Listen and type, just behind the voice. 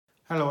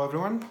Hello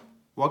everyone,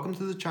 welcome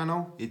to the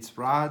channel. It's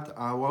Rad.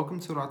 Welcome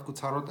to Radko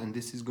Tarot, and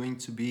this is going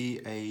to be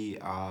a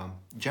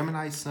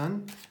Gemini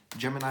Sun,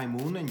 Gemini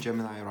Moon and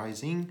Gemini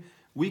Rising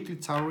weekly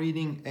tarot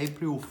reading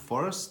April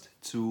 1st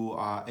to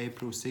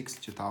April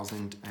 6th,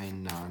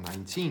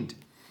 2019.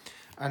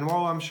 And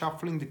while I'm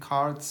shuffling the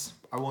cards,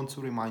 I want to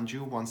remind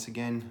you once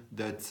again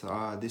that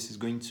this is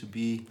going to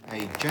be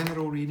a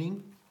general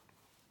reading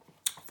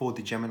for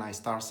the Gemini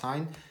star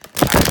sign,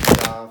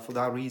 and for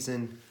that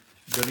reason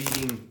the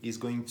reading is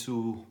going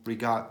to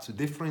regard to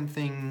different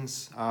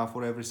things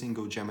for every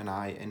single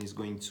Gemini, and is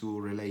going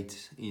to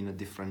relate in a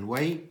different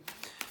way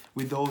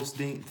with those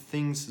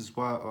things as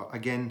well,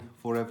 again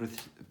for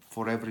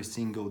every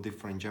single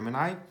different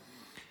Gemini.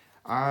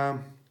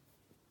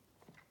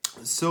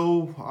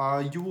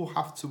 So you will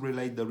have to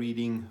relate the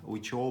reading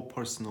with your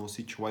personal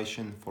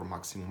situation for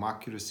maximum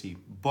accuracy.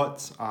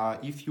 But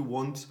if you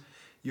want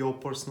your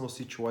personal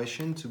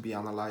situation to be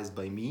analyzed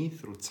by me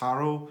through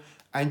tarot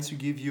and to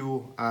give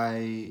you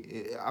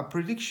a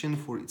prediction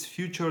for its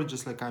future,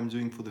 just like I'm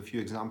doing for the few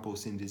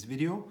examples in this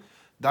video,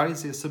 that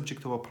is a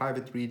subject of a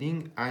private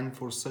reading, and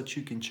for such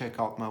you can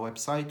check out my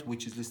website,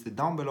 which is listed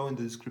down below in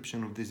the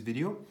description of this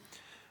video.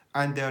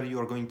 And there you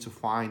are going to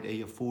find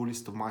a full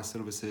list of my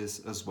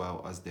services as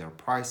well as their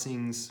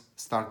pricings,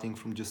 starting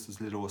from just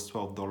as little as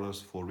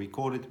 $12 for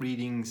recorded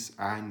readings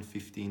and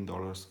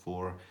 $15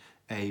 for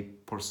a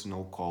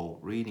personal call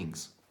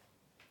readings.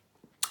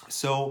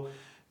 So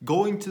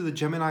going to the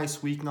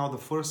Gemini's week now, the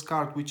first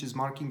card which is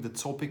marking the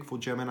topic for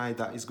Gemini,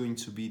 that is going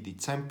to be the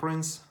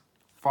Temperance,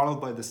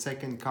 followed by the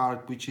second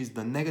card which is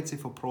the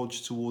negative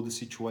approach toward the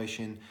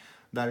situation,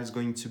 that is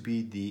going to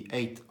be the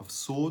Eight of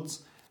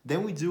Swords.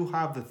 Then we do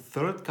have the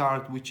third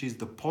card which is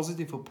the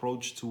positive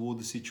approach toward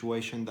the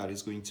situation, that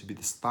is going to be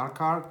the Star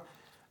card.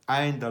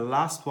 And the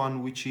last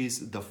one, which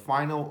is the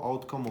final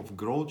outcome of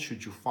growth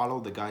should you follow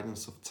the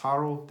guidance of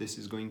tarot, this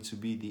is going to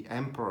be the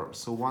Emperor.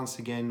 So once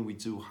again we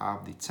do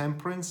have the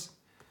Temperance,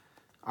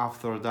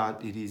 after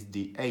that it is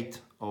the Eight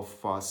of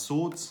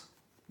Swords,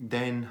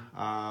 then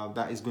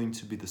that is going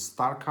to be the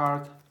Star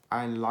card,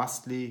 and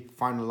lastly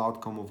final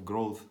outcome of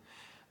growth,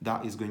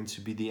 that is going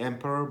to be the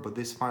Emperor. But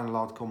this final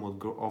outcome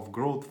of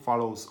growth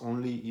follows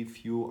only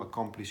if you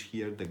accomplish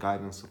here the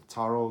guidance of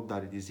tarot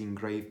that it is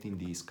engraved in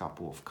these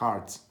couple of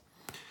cards.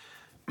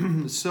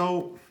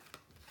 So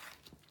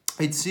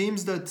it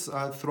seems that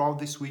throughout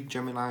this week,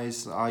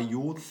 Geminis,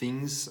 your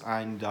things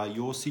and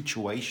your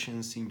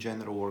situations in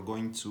general are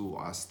going to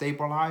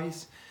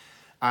stabilize,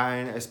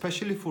 and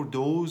especially for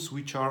those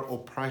which are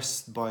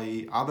oppressed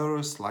by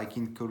others, like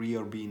in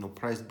career being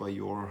oppressed by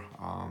your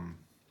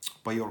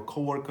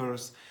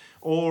co-workers,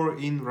 or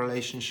in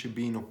relationship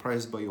being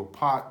oppressed by your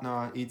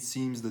partner. It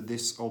seems that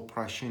this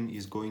oppression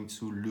is going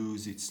to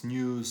lose its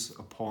noose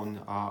upon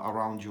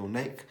around your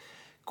neck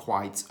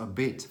quite a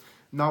bit.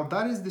 Now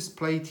that is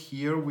displayed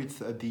here with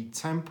the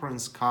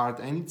Temperance card,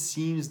 and it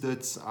seems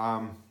that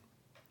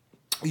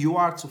you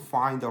are to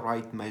find the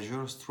right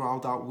measures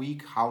throughout that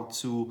week, how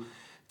to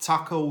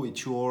tackle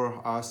with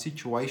your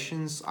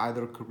situations,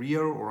 either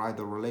career or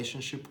either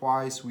relationship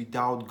wise,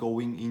 without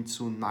going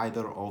into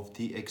neither of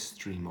the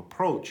extreme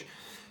approach.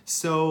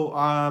 So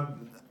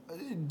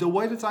the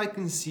way that I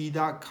can see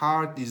that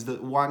card is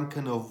that one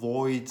can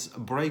avoid a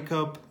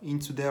breakup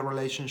into their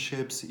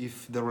relationships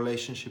if the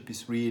relationship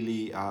is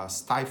really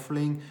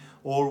stifling,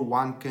 or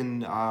one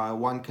can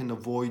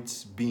avoid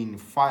being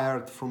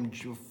fired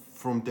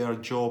from their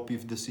job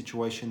if the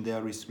situation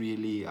there is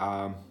really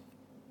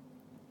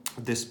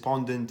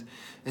despondent,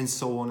 and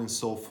so on and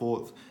so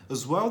forth.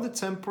 As well, the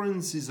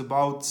Temperance is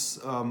about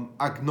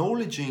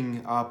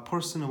acknowledging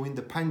personal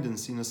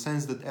independence, in a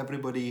sense that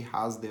everybody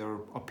has their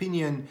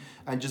opinion,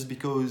 and just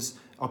because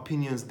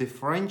opinions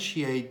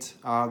differentiate,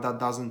 that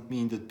doesn't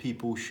mean that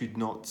people should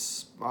not,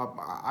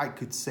 I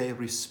could say,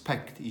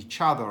 respect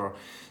each other.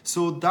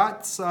 So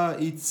that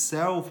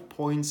itself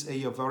points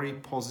a very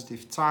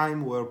positive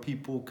time where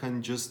people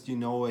can just, you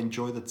know,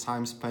 enjoy the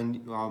time spent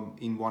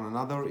in one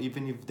another,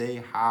 even if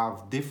they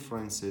have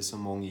differences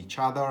among each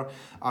other.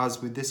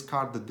 As with this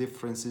card, the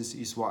differences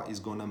is what is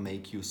gonna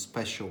make you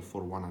special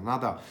for one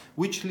another,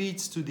 which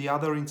leads to the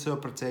other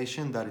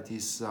interpretation, that it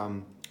is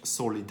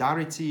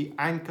solidarity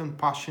and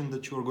compassion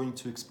that you are going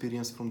to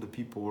experience from the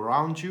people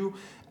around you.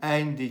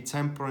 And the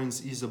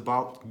Temperance is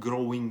about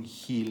growing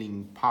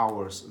healing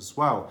powers as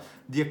well.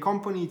 The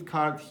accompanied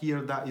card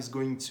here, that is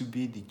going to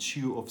be the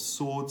Two of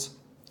Swords.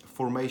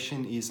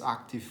 Formation is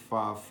active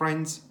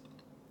friends,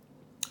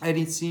 and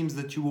it seems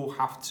that you will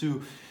have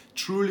to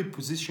truly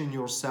position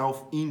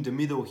yourself in the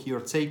middle here,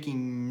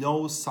 taking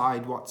no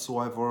side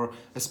whatsoever,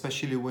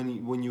 especially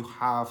when you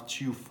have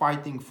two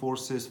fighting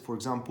forces, for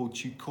example,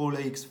 two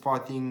colleagues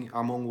fighting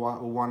among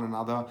one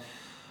another,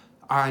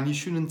 and you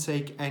shouldn't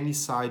take any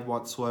side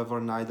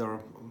whatsoever, neither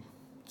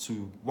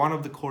to one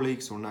of the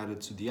colleagues or neither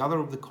to the other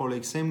of the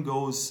colleagues. Same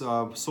goes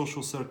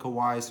social circle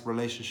wise,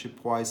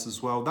 relationship wise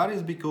as well. That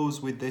is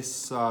because with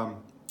this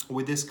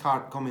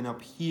card coming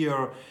up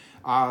here,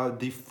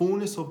 The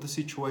fullness of the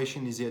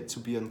situation is yet to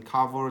be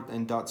uncovered,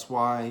 and that's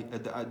why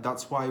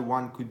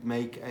one could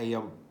make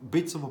a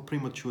bit of a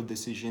premature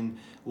decision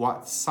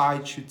what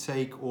side should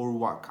take or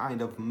what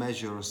kind of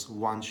measures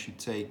one should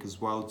take as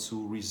well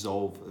to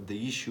resolve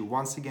the issue.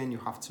 Once again, you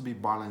have to be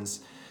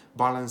balanced,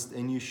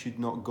 and you should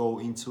not go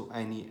into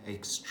any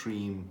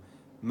extreme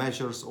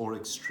measures or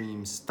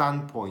extreme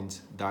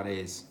standpoint, that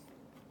is,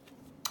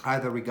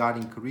 either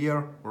regarding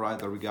career or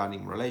either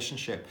regarding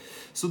relationship.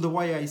 So the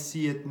way I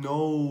see it,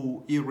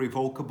 no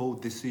irrevocable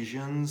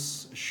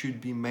decisions should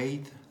be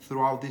made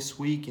throughout this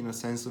week, in a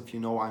sense of,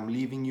 I'm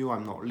leaving you,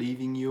 I'm not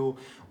leaving you,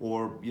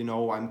 or,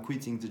 I'm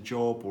quitting the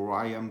job, or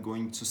I am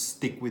going to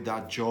stick with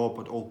that job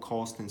at all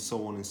costs, and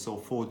so on and so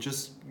forth.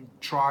 Just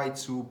try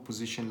to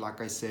position,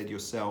 like I said,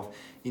 yourself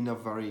in a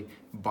very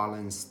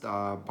balanced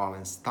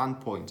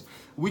standpoint,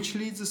 which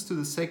leads us to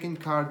the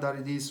second card, that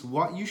it is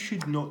what you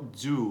should not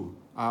do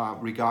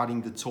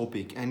regarding the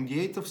topic. And the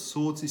Eight of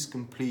Swords is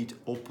complete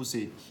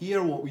opposite.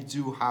 Here what we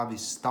do have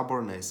is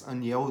stubbornness,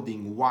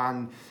 unyielding,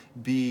 one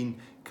being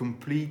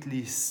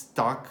completely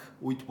stuck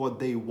with what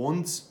they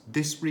want,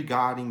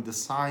 disregarding the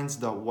signs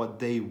that what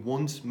they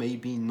want may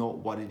be not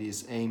what it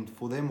is aimed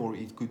for them, or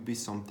it could be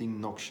something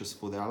noxious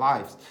for their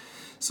lives.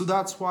 So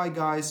that's why,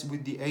 guys,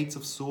 with the Eight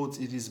of Swords,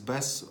 it is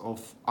best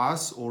of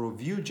us, or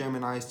of you,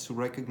 Geminis, to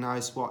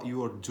recognize what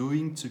you are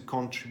doing to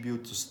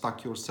contribute to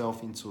stuck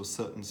yourself into a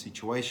certain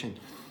situation.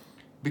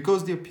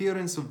 Because the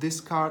appearance of this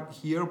card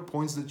here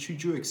points that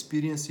should you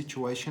experience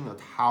situation at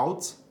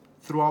halt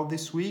throughout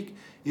this week,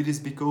 it is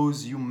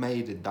because you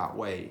made it that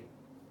way.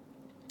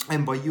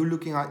 And by you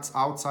looking at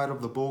outside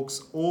of the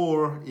box,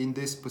 or in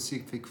this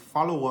specific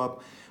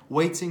follow-up,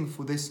 waiting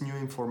for this new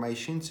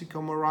information to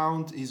come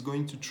around is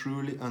going to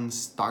truly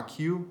unstuck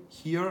you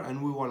here,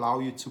 and will allow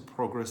you to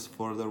progress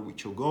further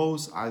with your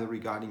goals, either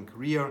regarding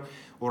career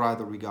or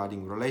either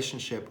regarding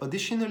relationship.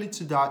 Additionally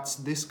to that,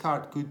 this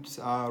card could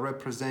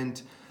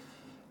represent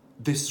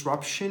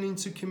disruption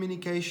into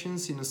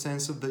communications, in a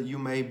sense of that you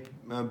may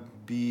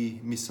be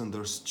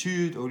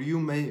misunderstood, or you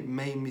may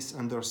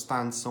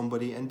misunderstand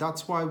somebody, and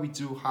that's why we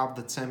do have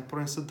the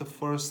Temperance at the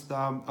first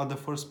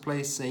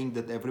place, saying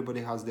that everybody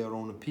has their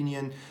own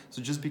opinion.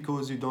 So just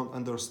because you don't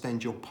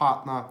understand your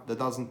partner, that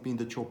doesn't mean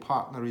that your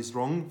partner is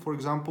wrong, for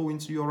example,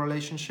 into your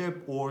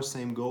relationship, or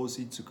same goes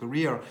into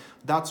career.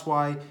 That's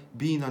why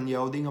being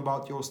unyielding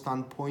about your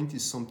standpoint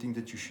is something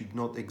that you should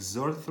not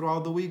exert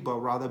throughout the week, but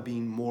rather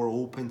being more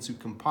open to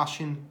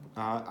compassion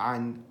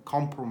and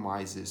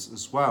compromises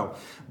as well.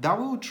 That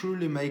will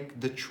truly make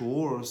the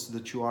chores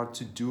that you are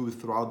to do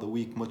throughout the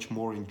week much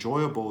more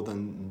enjoyable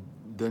than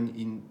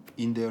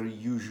in their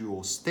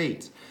usual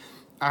state.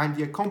 And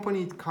the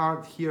accompanied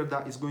card here,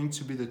 that is going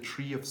to be the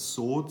Three of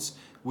Swords,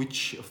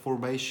 which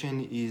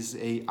formation is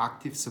a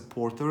active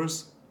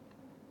supporters.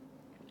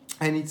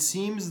 And it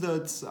seems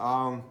that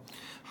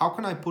how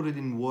can I put it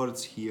in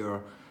words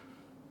here?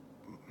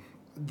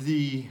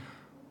 These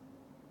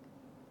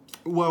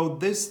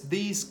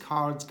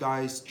cards,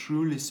 guys,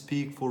 truly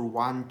speak for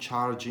one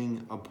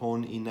charging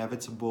upon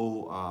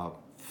inevitable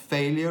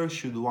failure,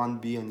 should one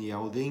be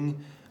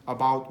unyielding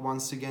about,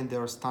 once again,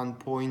 their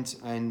standpoint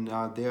and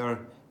their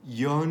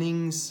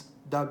yearnings.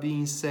 That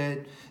being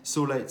said,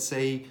 so let's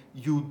say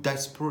you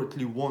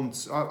desperately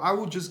want, I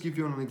will just give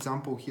you an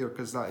example here,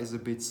 because that is a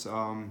bit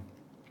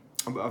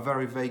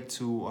very vague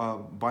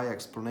by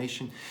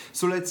explanation.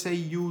 So let's say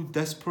you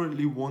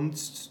desperately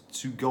want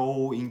to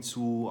go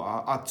into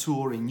a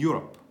tour in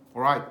Europe.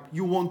 All right,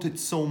 you want it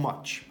so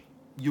much.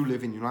 You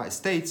live in the United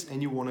States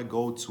and you want to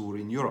go tour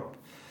in Europe.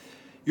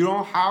 You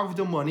don't have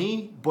the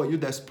money, but you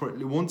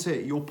desperately want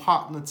it. Your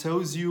partner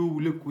tells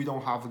you, look, we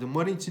don't have the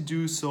money to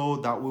do so,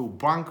 that will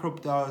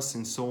bankrupt us,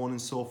 and so on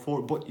and so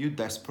forth, but you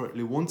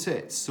desperately want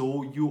it.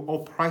 So you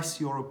oppress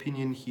your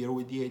opinion here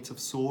with the Eight of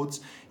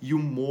Swords. You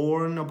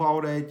mourn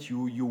about it,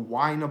 you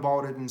whine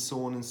about it, and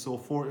so on and so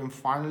forth. And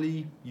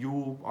finally,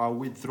 you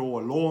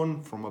withdraw a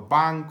loan from a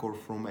bank or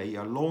from a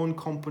loan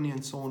company,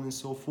 and so on and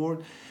so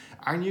forth.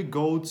 And you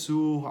go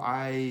to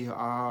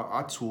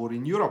a tour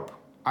in Europe.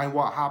 And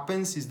what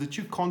happens is that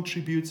you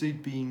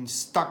contributed being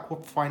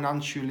stuck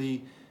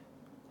financially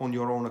on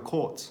your own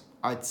accord.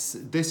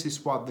 This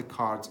is what the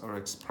cards are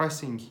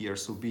expressing here.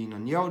 So being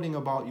unyielding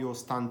about your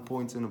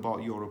standpoint and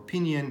about your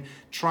opinion,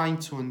 trying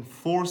to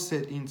enforce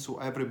it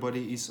into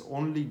everybody, is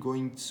only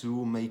going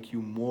to make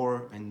you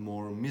more and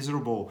more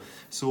miserable.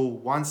 So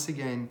once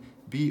again,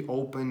 be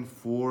open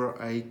for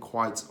a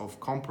quite of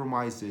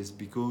compromises,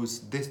 because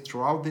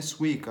throughout this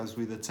week, as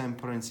with the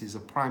Temperance is a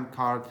prime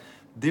card,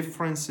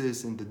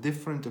 differences in the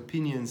different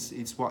opinions,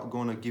 it's what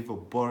gonna give a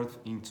birth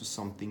into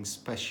something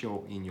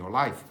special in your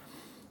life.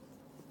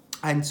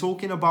 And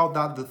talking about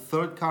that, the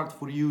third card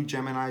for you,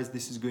 Geminis,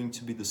 this is going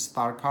to be the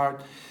Star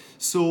card.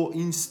 So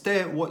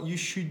instead, what you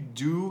should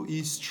do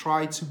is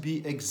try to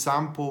be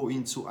example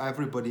into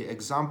everybody,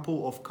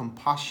 example of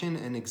compassion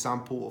and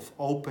example of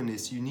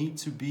openness. You need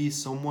to be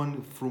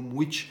someone from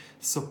which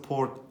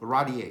support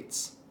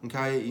radiates.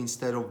 Okay,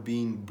 instead of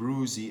being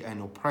bruisey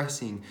and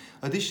oppressing.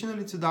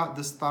 Additionally to that,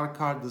 the Star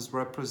card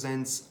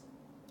represents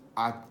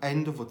at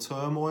end of a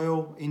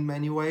turmoil in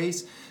many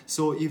ways.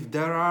 So if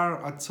there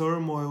are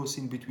turmoils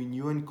in between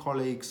you and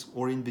colleagues,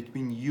 or in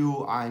between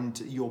you and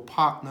your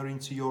partner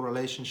into your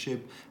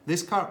relationship,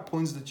 this card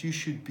points that you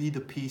should be the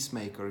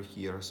peacemaker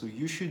here. So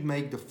you should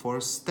make the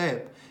first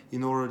step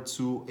in order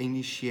to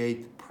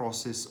initiate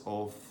process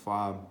of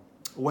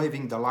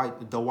waving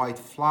the white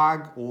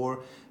flag or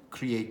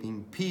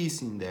creating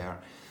peace in there.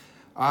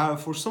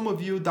 For some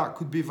of you, that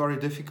could be very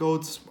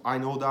difficult. I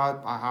know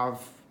that. I have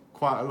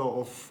quite a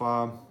lot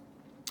of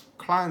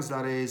clients,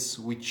 that is,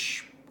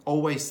 which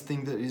always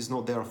think that it is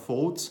not their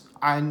fault.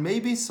 And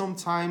maybe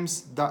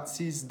sometimes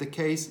that is the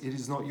case, it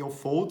is not your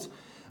fault.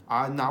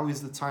 Now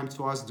is the time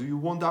to ask, do you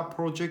want that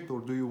project or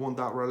do you want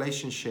that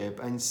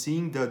relationship? And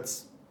seeing that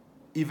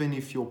even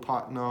if your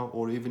partner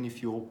or even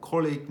if your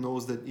colleague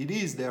knows that it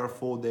is their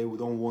fault, they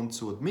don't want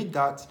to admit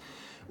that.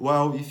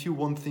 Well, if you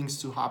want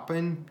things to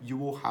happen, you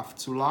will have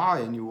to lie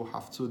and you will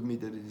have to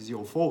admit that it is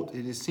your fault.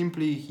 It is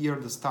simply here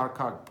the star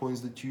card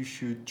points that you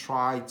should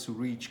try to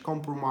reach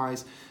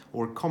compromise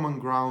or common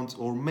ground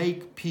or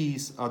make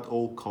peace at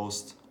all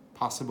costs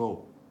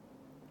possible.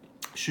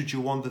 Should you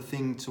want the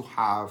thing to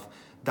have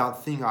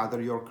that thing,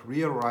 either your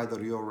career or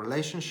either your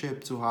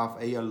relationship, to have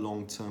a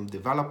long-term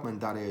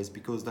development, that is,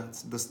 because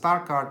that's, the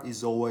star card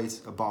is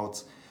always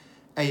about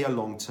a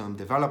long-term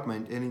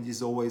development, and it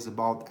is always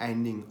about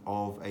ending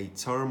of a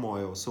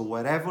turmoil. So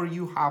wherever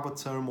you have a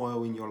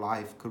turmoil in your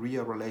life,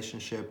 career,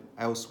 relationship,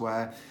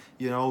 elsewhere,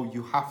 you know,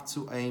 you have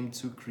to aim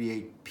to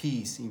create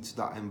peace into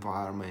that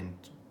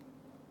environment.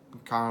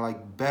 Kind of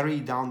like bury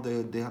down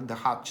the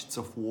hatchets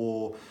of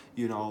war,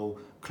 you know,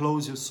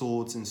 close your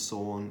swords and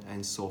so on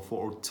and so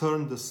forth, or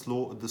turn the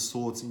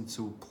swords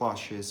into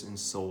plushes and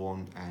so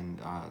on and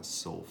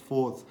so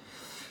forth.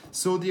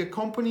 So the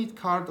accompanied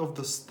card of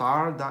the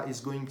star, that is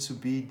going to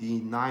be the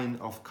 9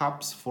 of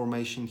Cups.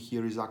 Formation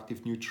here is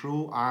active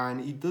neutral,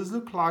 and it does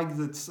look like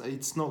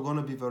it's not going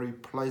to be very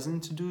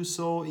pleasant to do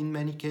so in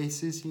many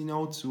cases, you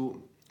know,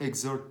 to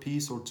exert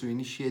peace or to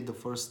initiate the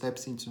first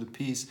steps into the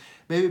peace.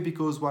 Maybe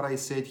because what I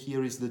said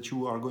here is that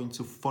you are going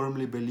to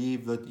firmly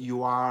believe that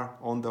you are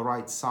on the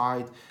right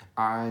side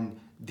and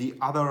the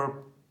other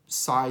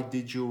side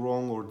did you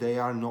wrong, or they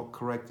are not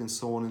correct, and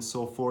so on and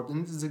so forth.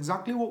 And this is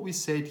exactly what we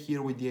said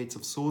here with the 8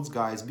 of Swords,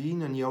 guys.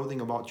 Being and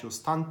yielding about your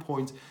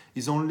standpoint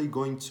is only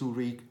going to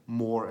wreak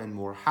more and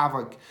more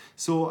havoc.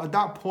 So at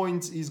that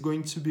point, it's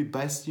going to be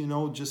best, you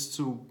know, just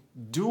to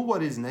do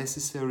what is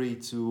necessary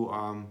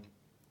to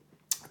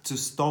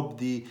stop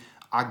the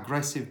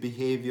aggressive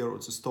behavior or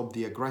to stop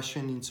the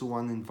aggression into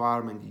one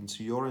environment,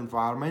 into your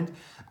environment.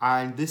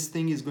 And this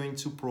thing is going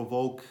to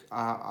provoke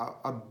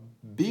a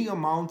big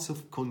amounts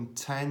of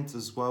content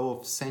as well,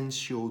 of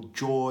sensual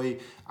joy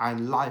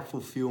and life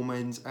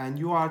fulfillment. And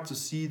you are to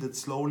see that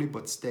slowly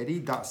but steady,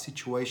 that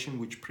situation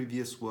which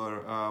previous were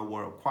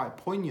quite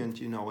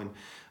poignant, you know,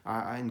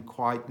 and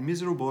quite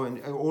miserable,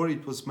 and or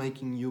it was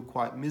making you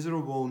quite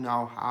miserable,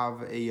 now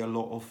have a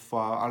lot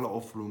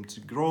of room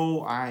to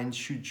grow. And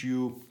should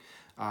you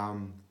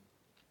how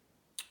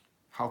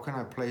can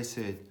I place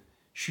it?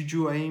 Should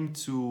you aim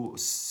to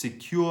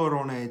secure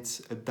on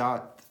it,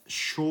 that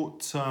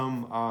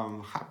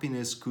short-term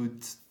happiness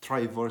could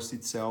traverse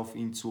itself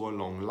into a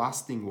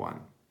long-lasting one.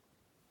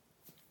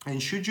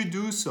 And should you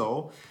do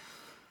so,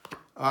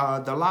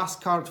 the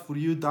last card for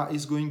you, that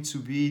is going to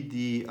be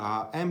the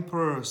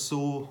Emperor.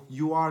 So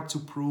you are to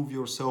prove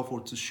yourself,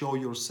 or to show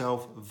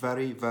yourself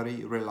very,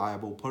 very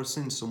reliable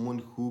person,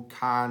 someone who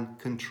can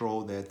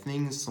control their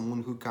things,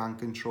 someone who can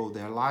control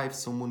their life,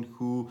 someone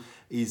who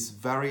is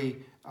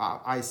very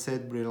I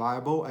said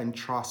reliable and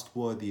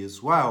trustworthy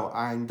as well.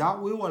 And that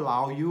will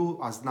allow you,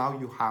 as now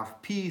you have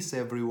peace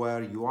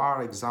everywhere, you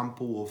are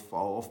example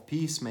of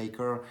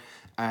peacemaker,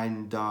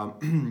 and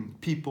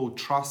people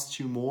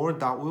trust you more.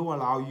 That will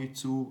allow you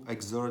to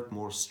exert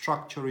more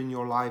structure in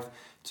your life,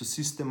 to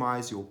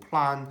systemize your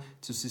plan,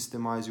 to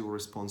systemize your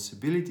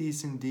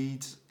responsibilities and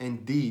deeds,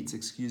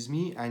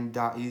 and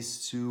that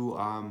is to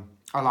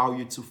allow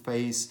you to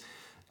face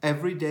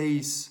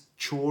everyday's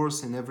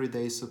chores and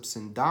everyday ups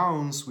and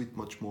downs with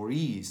much more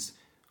ease,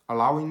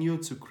 allowing you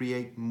to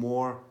create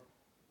more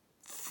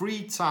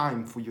free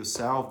time for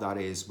yourself, that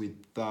is, with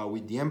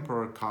the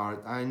Emperor card.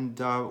 And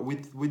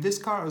with this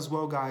card as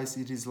well, guys,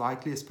 it is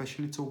likely,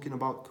 especially talking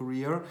about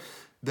career,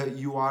 that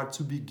you are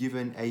to be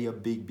given a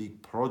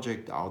big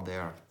project out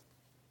there.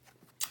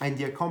 And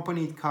the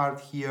accompanied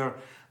card here,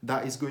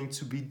 that is going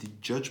to be the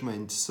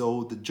Judgment.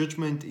 So the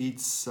Judgment,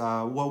 it's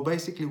well,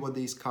 basically what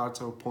these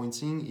cards are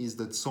pointing is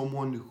that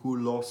someone who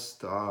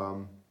lost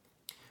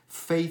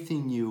faith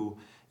in you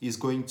is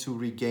going to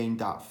regain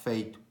that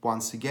faith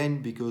once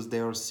again, because they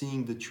are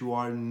seeing that you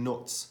are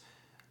not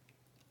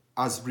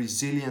as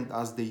resilient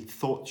as they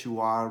thought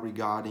you are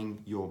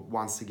regarding your,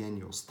 once again,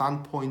 your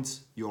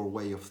standpoints, your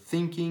way of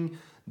thinking,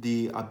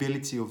 the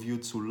ability of you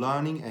to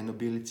learning, and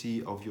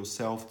ability of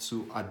yourself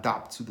to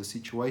adapt to the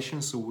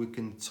situation. So we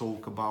can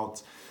talk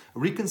about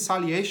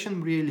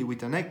reconciliation really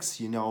with an ex,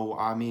 you know.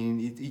 I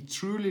mean, it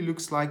truly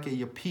looks like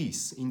a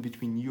peace in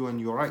between you and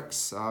your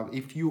ex.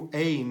 If you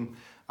aim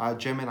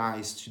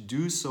Geminis to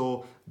do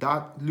so.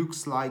 That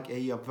looks like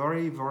a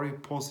very, very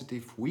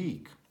positive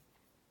week.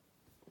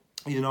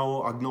 You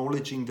know,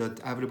 acknowledging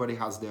that everybody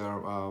has their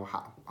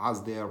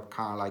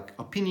kind of like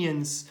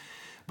opinions,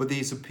 but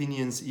these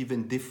opinions,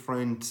 even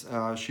different,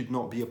 should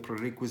not be a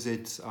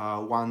prerequisite.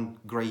 One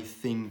great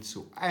thing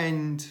to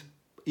end,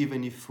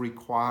 even if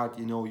required,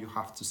 you know, you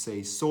have to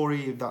say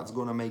sorry if that's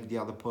gonna make the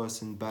other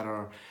person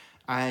better.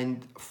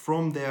 And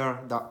from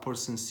there, that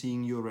person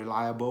seeing you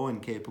reliable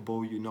and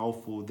capable, you know,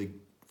 for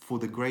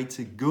the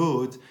greater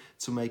good,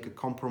 to make a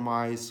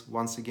compromise,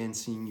 once again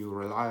seeing you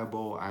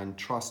reliable and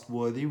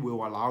trustworthy,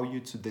 will allow you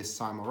to, this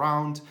time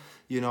around,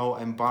 you know,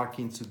 embark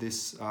into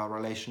this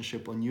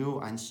relationship on you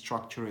and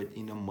structure it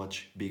in a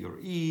much bigger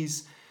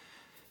ease.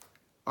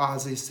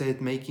 As I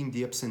said, making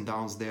the ups and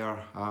downs there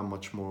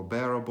much more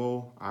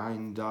bearable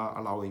and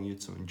allowing you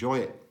to enjoy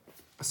it.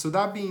 So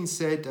that being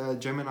said,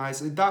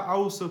 Geminis, that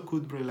also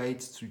could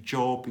relate to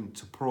job,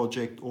 into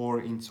project, or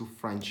into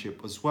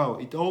friendship as well.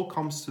 It all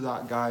comes to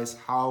that, guys,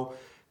 how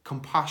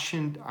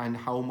compassion and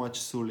how much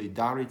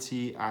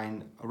solidarity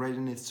and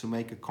readiness to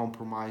make a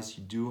compromise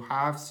you do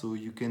have, so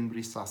you can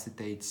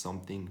resuscitate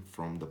something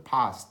from the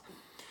past.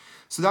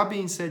 So that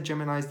being said,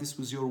 Geminis, this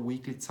was your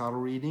weekly tarot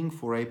reading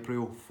for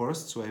April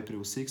 1st to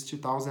April 6th,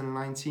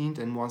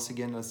 2019. And once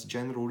again, as a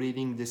general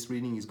reading, this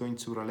reading is going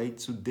to relate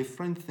to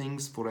different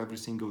things for every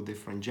single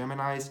different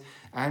Geminis,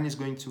 and is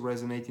going to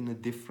resonate in a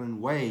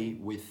different way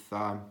with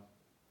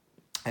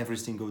every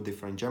single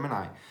different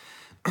Gemini.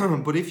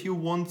 But if you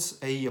want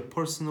a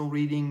personal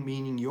reading,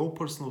 meaning your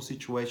personal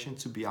situation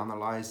to be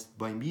analyzed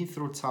by me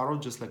through tarot,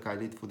 just like I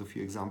did for the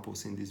few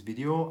examples in this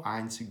video,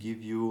 and to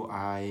give you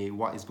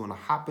what is going to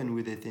happen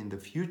with it in the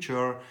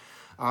future,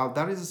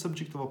 that is a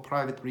subject of a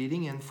private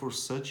reading, and for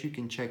such you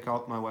can check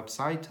out my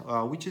website,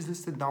 which is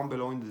listed down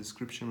below in the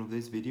description of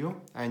this video,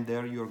 and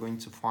there you are going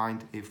to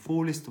find a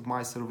full list of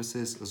my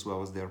services as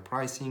well as their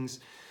pricings,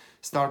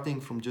 starting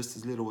from just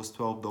as little as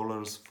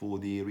 $12 for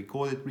the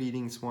recorded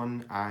readings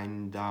one,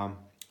 and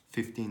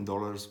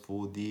 $15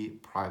 for the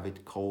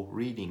private call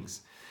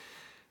readings.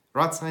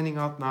 Rad signing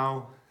out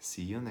now.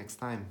 See you next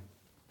time.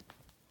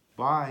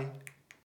 Bye.